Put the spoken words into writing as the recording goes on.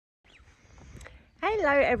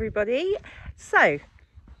Hello everybody. So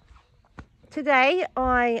today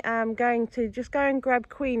I am going to just go and grab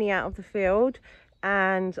Queenie out of the field,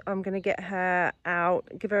 and I'm going to get her out,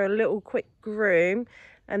 give her a little quick groom,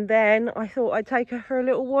 and then I thought I'd take her for a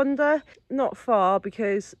little wander. Not far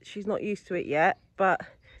because she's not used to it yet, but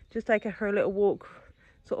just take her for a little walk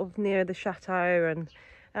sort of near the chateau and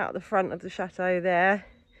out the front of the chateau there,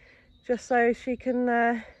 just so she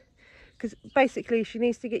can because basically she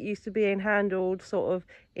needs to get used to being handled sort of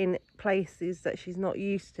in places that she's not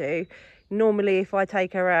used to. Normally if I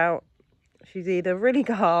take her out, she's either really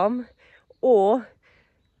calm or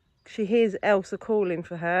she hears Elsa calling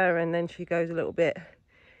for her and then she goes a little bit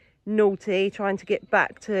naughty trying to get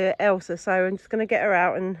back to Elsa. So I'm just going to get her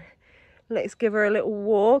out and let's give her a little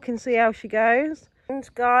walk and see how she goes. And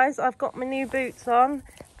guys, I've got my new boots on,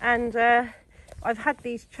 and I've had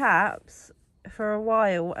these chaps for a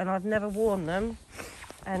while and I've never worn them,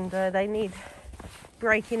 and they need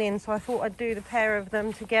breaking in, so I thought I'd do the pair of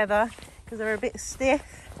them together because they're a bit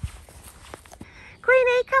stiff.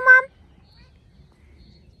 Queenie, come on.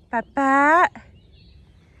 Baba.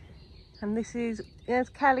 And there's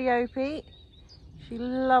Calliope. She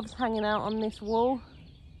loves hanging out on this wall.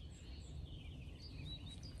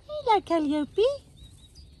 Hello, Calliope.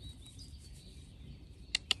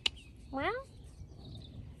 Wow.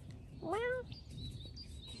 Wow.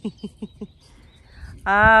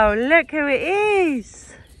 Oh, look who it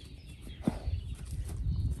is.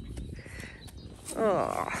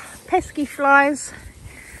 Oh, pesky flies.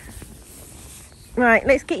 Right,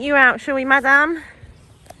 let's get you out, shall we, madam?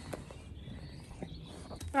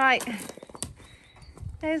 Right,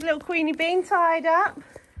 there's little Queenie being tied up.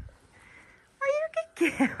 Are you a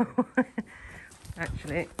good girl?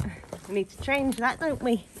 Actually, we need to change that, don't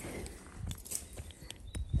we?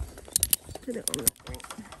 Put it on the thing.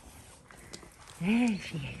 There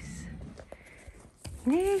she is.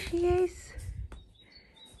 There she is.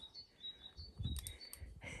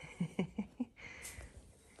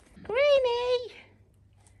 Queenie!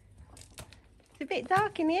 It's a bit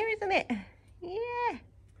dark in here, isn't it? Yeah.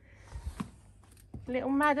 Little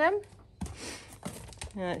madam.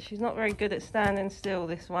 She's not very good at standing still,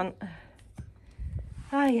 this one.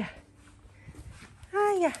 Hiya.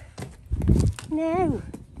 Hiya. No.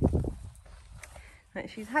 Right,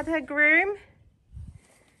 she's had her groom.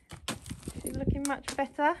 She's looking much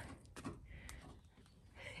better.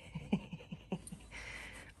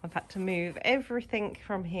 I've had to move everything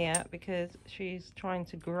from here because she's trying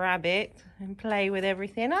to grab it and play with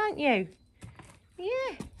everything, aren't you?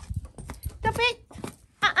 Yeah. Stop it.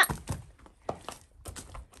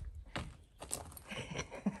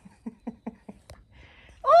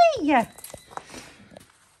 Oi!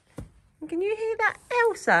 Can you hear that,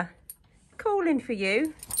 Elsa? Calling for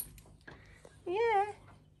you. Yeah.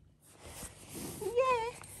 Yeah.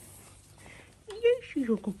 Yeah, she's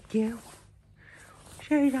a good girl.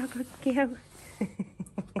 She's a good girl.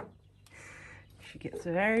 She gets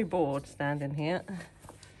very bored standing here.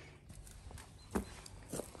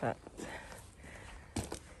 But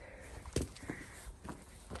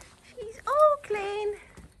she's all clean.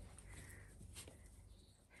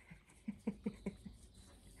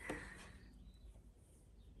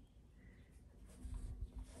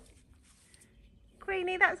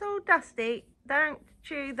 Queenie, that's all dusty. Don't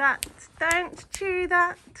chew that. Don't chew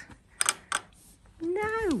that.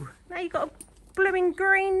 No. Now you've got a blooming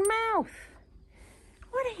green mouth.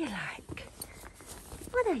 What are you like?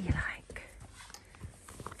 What are you like?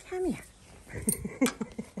 Come here.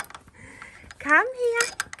 Come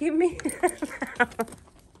here. Give me that mouth.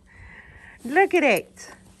 Look at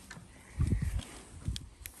it.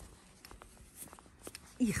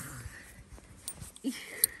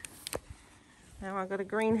 Now I've got a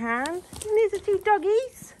green hand. And these are two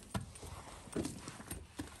doggies.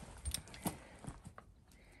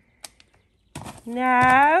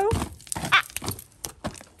 No. Ah.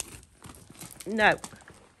 No.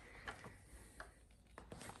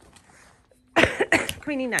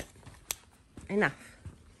 Queenie, no. Enough.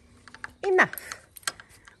 Enough.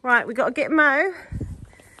 Right, we've got to get Mo.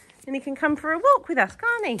 And he can come for a walk with us,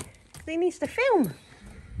 can't he? Because he needs to film.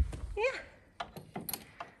 Yeah.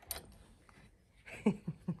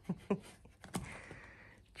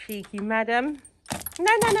 Cheeky madam.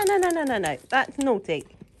 No, no, no, no, no, no, no, no. That's naughty.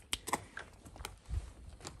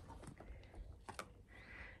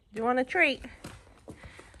 Do you want a treat?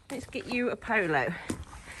 Let's get you a polo.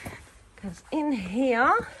 Because in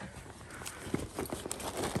here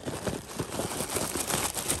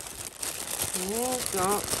we've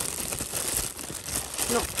got,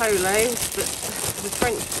 not polo, but the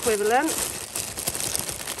French equivalent.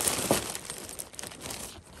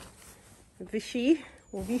 Vichy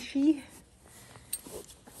or Vichy.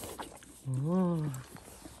 Oh.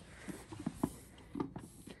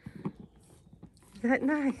 Is that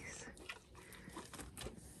nice?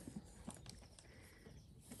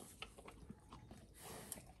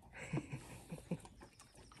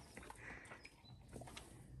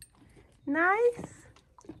 Nice.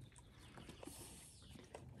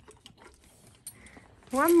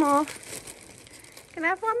 One more. Can I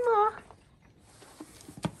have one more?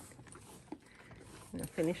 I'll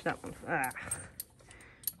finish that one. Ah,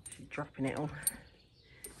 she's dropping it all.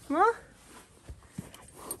 More?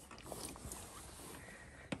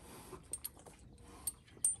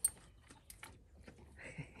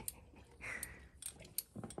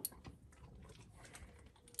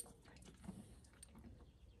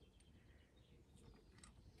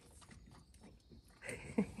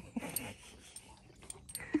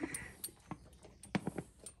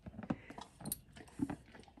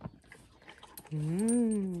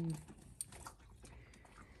 Mmm.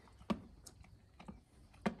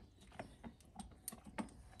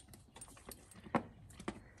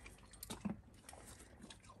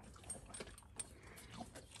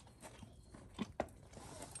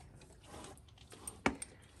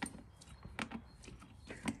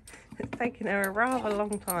 It's taken her a rather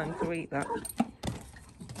long time to eat that.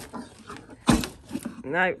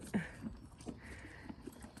 No.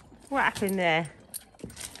 What happened there?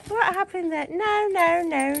 What happened there? No, no,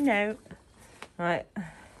 no, no. Right.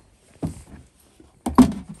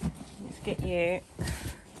 Let's get you.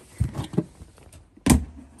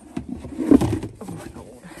 Oh my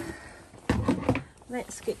God.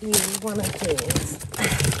 Let's get you one of these.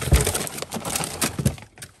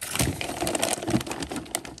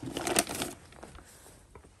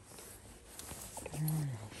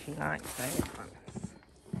 She likes those ones.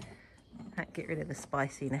 Can't get rid of the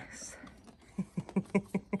spiciness.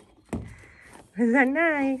 Is that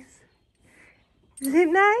nice? Is it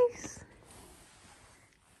nice?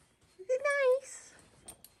 Is it nice?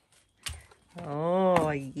 Oh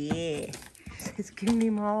yeah. She says, give me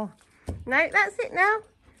more. No, that's it now.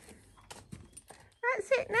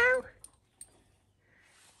 That's it now.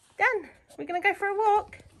 Done. We're gonna go for a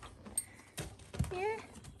walk. Yeah.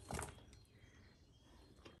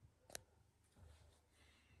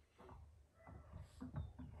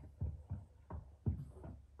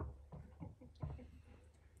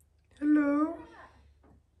 Hello.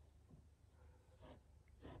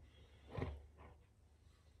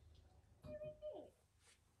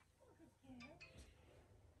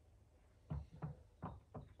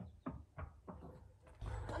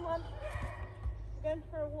 Come on. We're going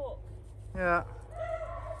for a walk. Yeah.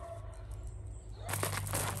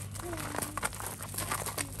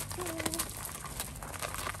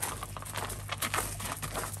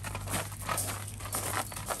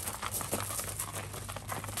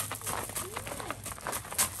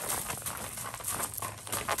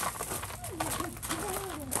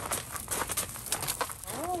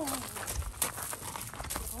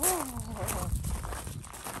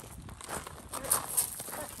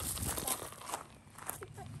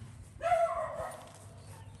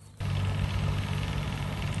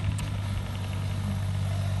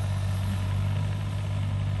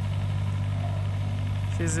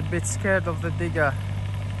 She's a bit scared of the digger.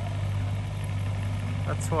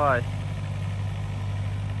 That's why.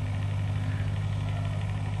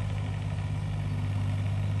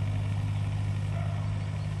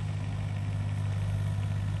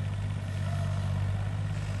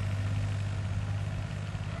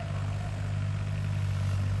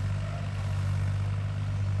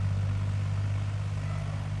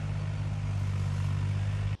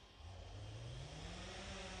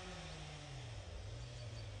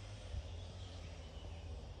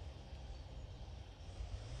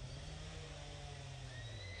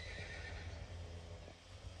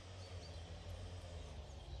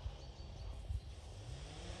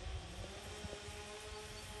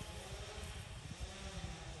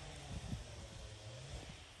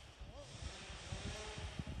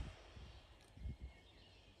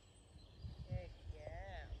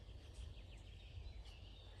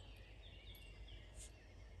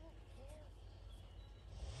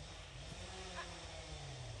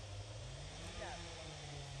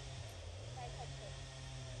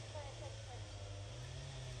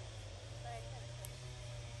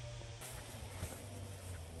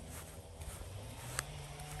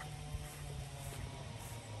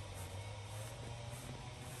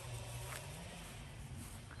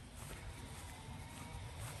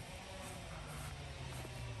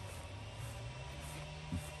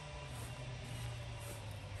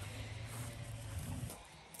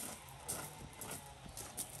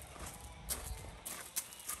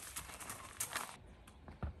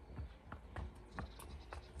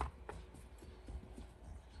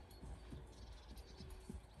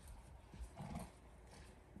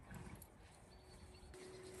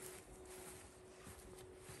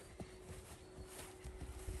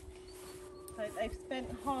 So they've spent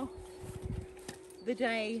half the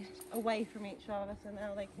day away from each other, so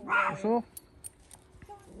now they can go. So?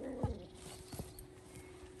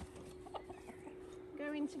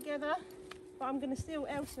 Go in together, but I'm going to steal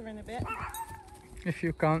Elsa in a bit. If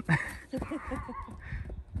you can.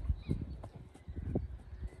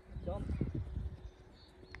 John.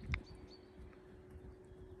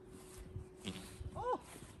 Oh!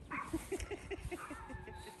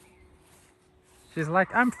 She's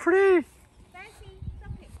like, I'm free! Sadie,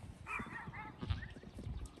 stop it.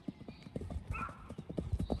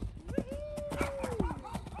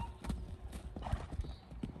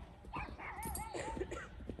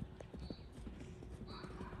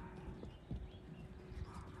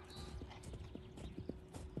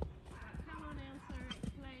 Come on, Elsa, it's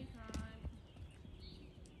playtime.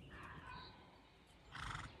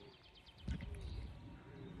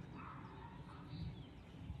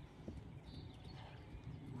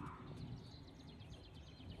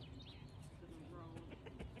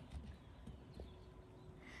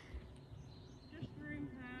 Just room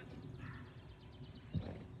hat.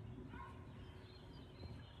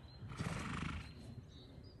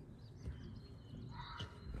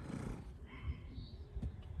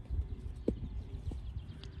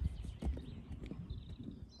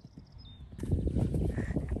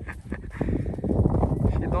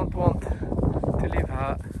 She don't want to leave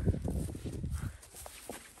her.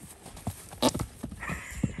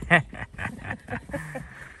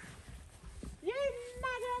 You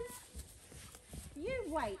madam! You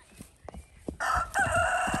wait.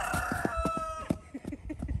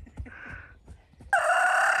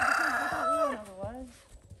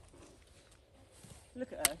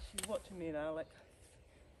 Look at her, she's watching me now like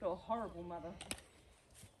you're a horrible mother.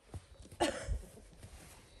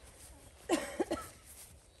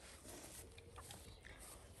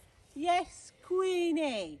 Yes,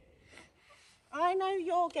 Queenie. I know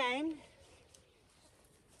your game.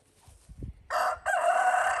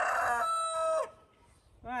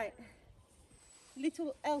 Right,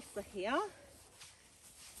 little Elsa here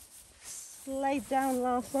laid down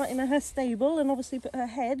last night in her stable and obviously put her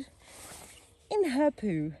head in her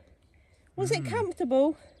poo. Was it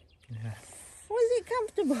comfortable? Yes. Was it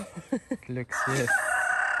comfortable? It looks, yes.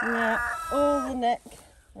 Yeah, all the neck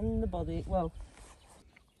and the body. Well,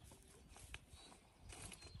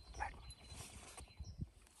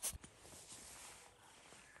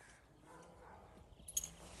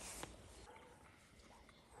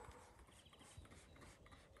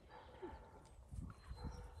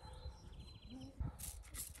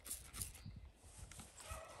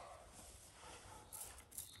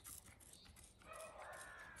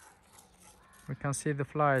 We can see the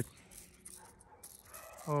flight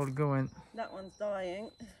all going. that one's dying.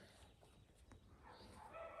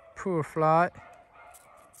 Poor fly.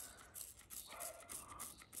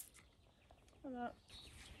 Hello.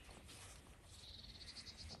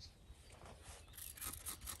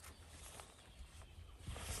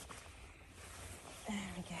 There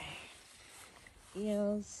we go.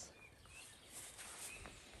 Eels.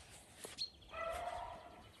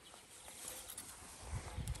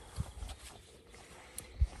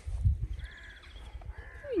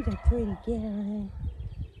 He's a pretty girl.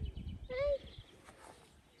 Hey.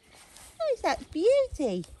 Who's that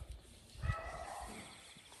beauty?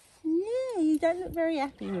 No, you don't look very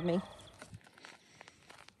happy with me.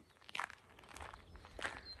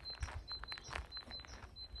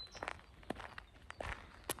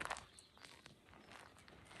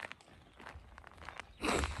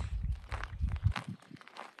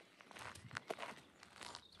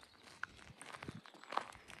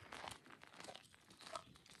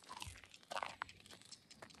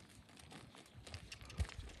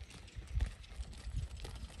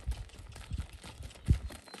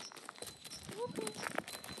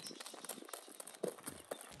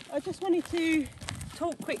 I just wanted to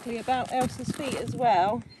talk quickly about Elsa's feet as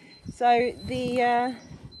well. So the a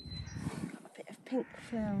bit of pink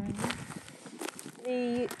flowering.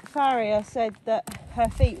 The farrier said that her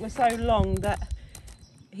feet were so long that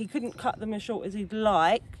he couldn't cut them as short as he'd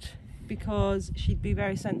liked because she'd be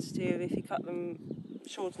very sensitive if he cut them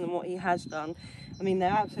shorter than what he has done. I mean,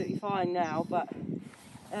 they're absolutely fine now, but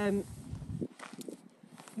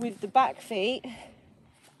with the back feet,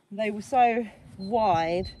 they were so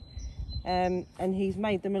wide, and he's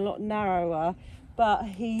made them a lot narrower, but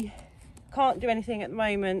he can't do anything at the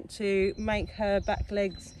moment to make her back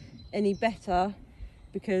legs any better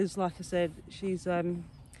because, like I said, she's going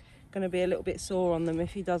to be a little bit sore on them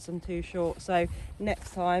if he does them too short. So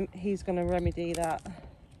next time he's going to remedy that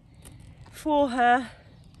for her.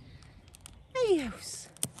 Adios.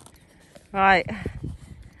 Right,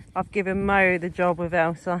 I've given Mo the job with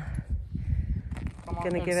Elsa. Come on,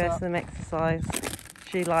 Gonna give her Elsa. some exercise.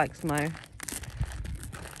 She likes Mo.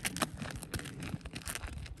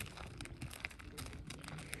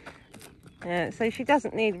 Yeah, so she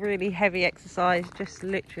doesn't need really heavy exercise, just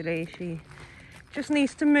literally she just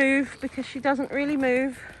needs to move because she doesn't really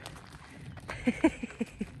move.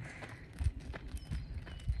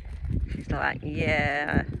 She's like,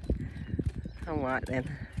 yeah, all right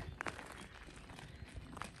then.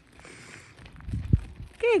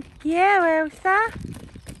 Good girl, Elsa.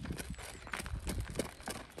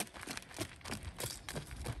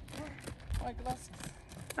 My glasses.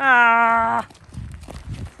 Ah,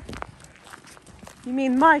 you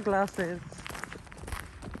mean my glasses?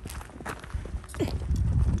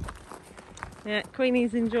 Yeah,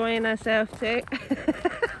 Queenie's enjoying herself too.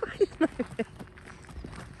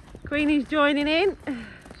 Queenie's joining in.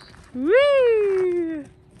 Woo!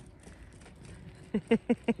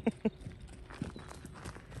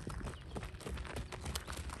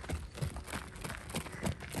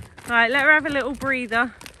 Right, let her have a little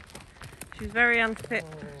breather. She's very unfit.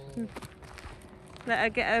 Oh. Let her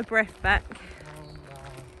get her breath back.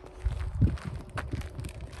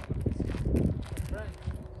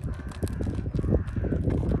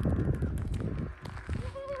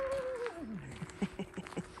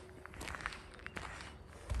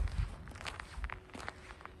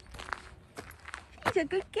 She's a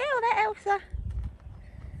good girl, that Elsa.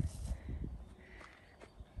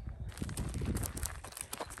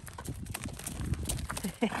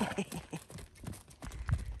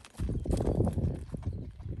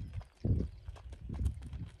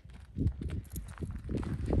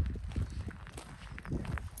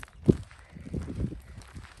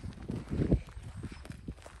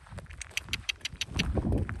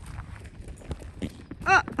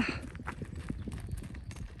 Oh.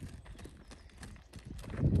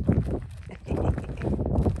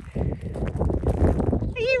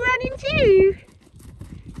 Are you running too?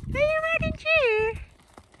 Are you running too?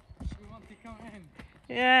 She wants to come in.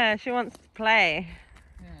 Yeah, she wants to play.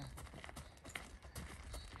 Yeah.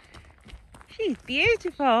 She's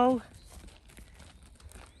beautiful.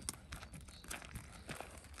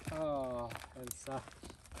 Oh, Elsa.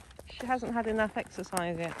 She hasn't had enough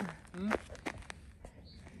exercise yet. Hmm?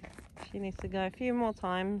 She needs to go a few more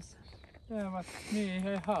times. Yeah, but me,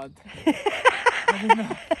 I had. I don't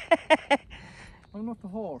know. I'm not a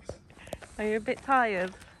horse. Are you a bit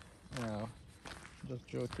tired? No, just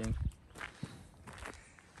joking.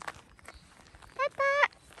 Papa!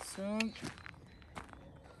 Soon.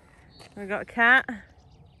 We've got a cat,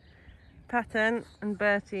 Patton, and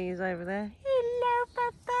Bertie's over there. Hello,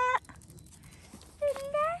 Papa!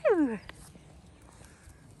 Hello!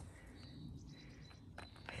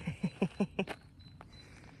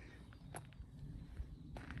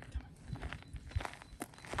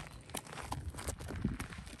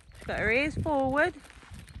 She's got her ears forward.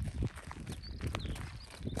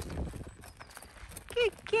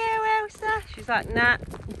 Good girl, Elsa. She's like, nah,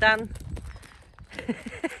 I'm done.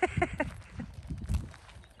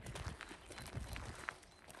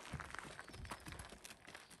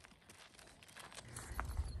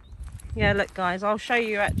 Yeah, look guys, I'll show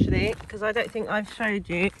you actually, because I don't think I've showed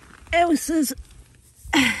you Elsa's.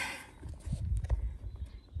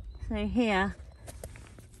 So here,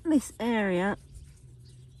 this area,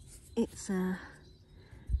 it's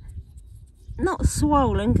not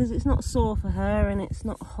swollen because it's not sore for her and it's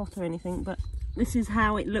not hot or anything, but this is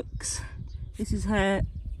how it looks. This is her,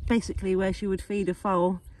 basically where she would feed a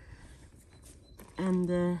foal, and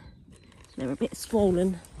they're a bit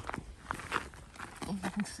swollen. You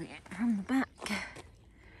can see it from the back,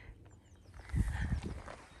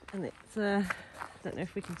 and it's I don't know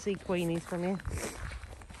if we can see Queenie's from here.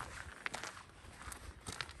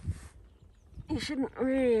 You shouldn't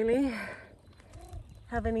really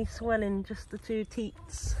have any swelling, just the two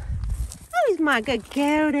teats. Oh, he's my good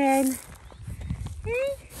girl then.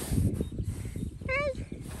 Hey? Hey?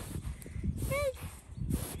 Hey?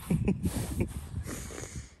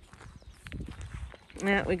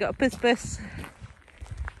 Yeah, we got a puss.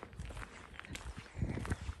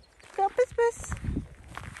 Got a puss.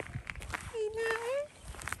 Hello.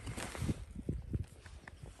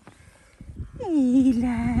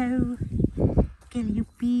 Hello. Can you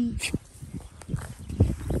be?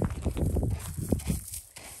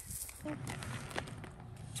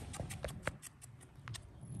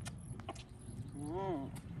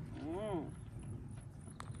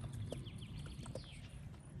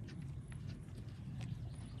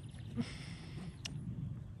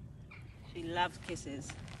 She loves kisses,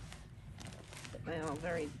 but they are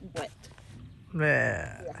very wet.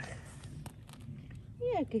 Yeah.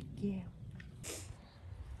 Yeah, a good girl.